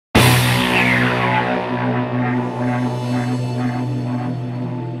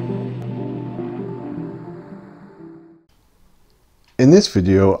In this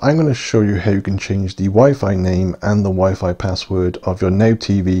video, I'm going to show you how you can change the Wi-Fi name and the Wi-Fi password of your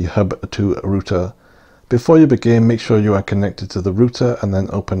nowtv hub to router. Before you begin, make sure you are connected to the router and then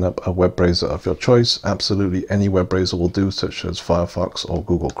open up a web browser of your choice. Absolutely any web browser will do, such as Firefox or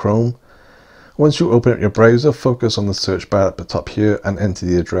Google Chrome. Once you open up your browser, focus on the search bar at the top here and enter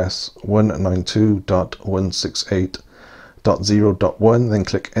the address 192.168.0.1, then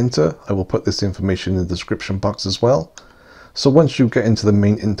click enter. I will put this information in the description box as well. So once you get into the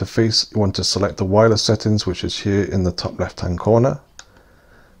main interface, you want to select the wireless settings, which is here in the top left hand corner.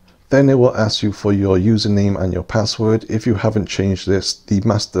 Then it will ask you for your username and your password. If you haven't changed this, the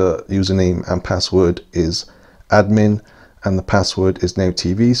master username and password is admin and the password is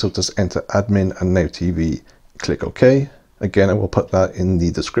nowtv. So just enter admin and nowtv, click OK. Again, I will put that in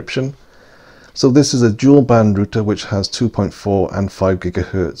the description. So this is a dual band router which has 2.4 and 5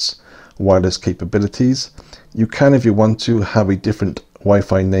 gigahertz wireless capabilities. You can, if you want to, have a different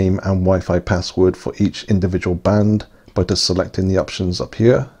Wi-Fi name and Wi-Fi password for each individual band by just selecting the options up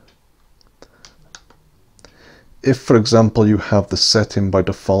here. If, for example, you have the setting by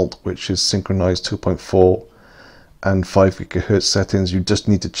default, which is synchronized 2.4 and 5 gigahertz settings, you just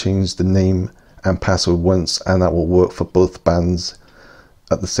need to change the name and password once, and that will work for both bands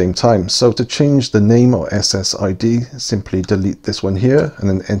at the same time. So to change the name or SSID, simply delete this one here and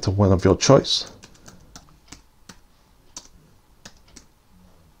then enter one of your choice.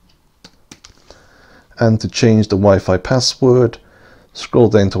 And to change the Wi-Fi password, scroll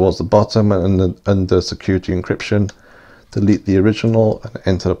down towards the bottom and under security encryption, delete the original and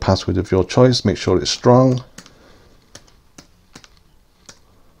enter the password of your choice. Make sure it's strong.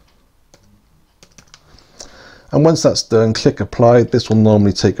 And once that's done, click apply. This will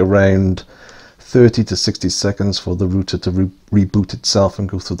normally take around 30 to 60 seconds for the router to reboot itself and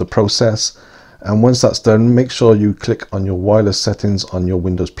go through the process. And once that's done, make sure you click on your wireless settings on your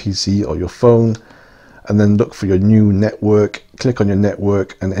Windows PC or your phone, and then look for your new network. Click on your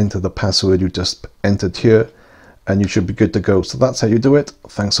network and enter the password you just entered here, and you should be good to go. So that's how you do it.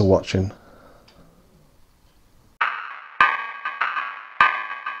 Thanks for watching.